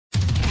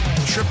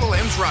Triple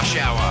M's Rush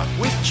Hour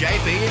with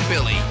JB and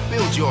Billy.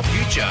 Build your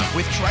future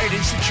with Trade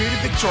Institute of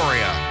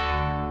Victoria.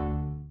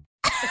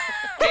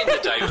 End the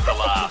day with a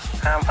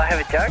laugh. I have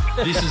a joke.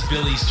 This is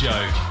Billy's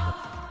joke.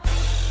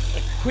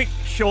 A quick,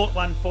 short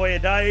one for you,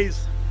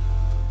 Days.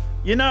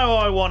 You know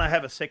I want to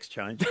have a sex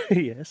change.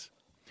 Yes.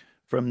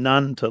 From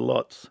none to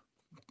lots.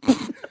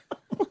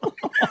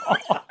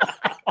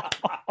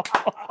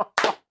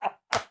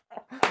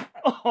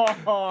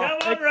 Come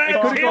on, Ray.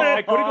 It could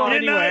have gone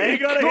anywhere. You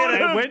got to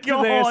hit it. Went to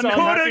there, so I'm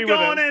Could happy have with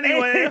gone it.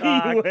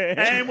 anywhere.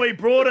 And we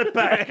brought it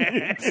back.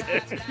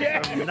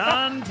 From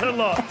none to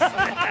lots.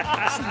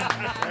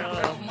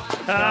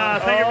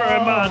 Thank you very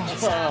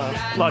much.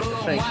 I'd like to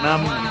thank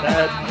Mum and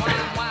Dad,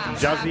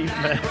 Juzzy.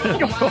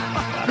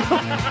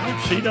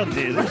 She doesn't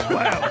hear this.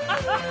 Wow.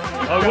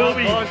 I will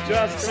be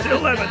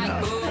still having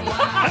none.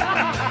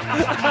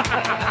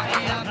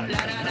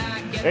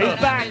 He's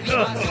back.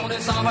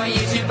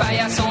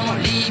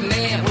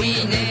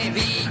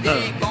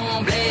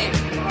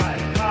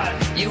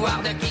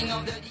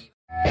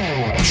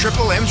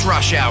 Triple M's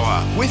Rush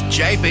Hour with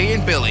JB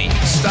and Billy.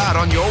 Start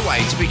on your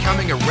way to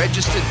becoming a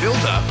registered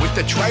builder with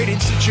the Trade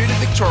Institute of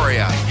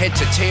Victoria. Head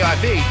to tiv.vic.edu.au.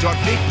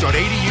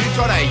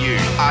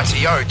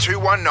 RTO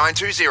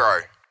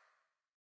 21920.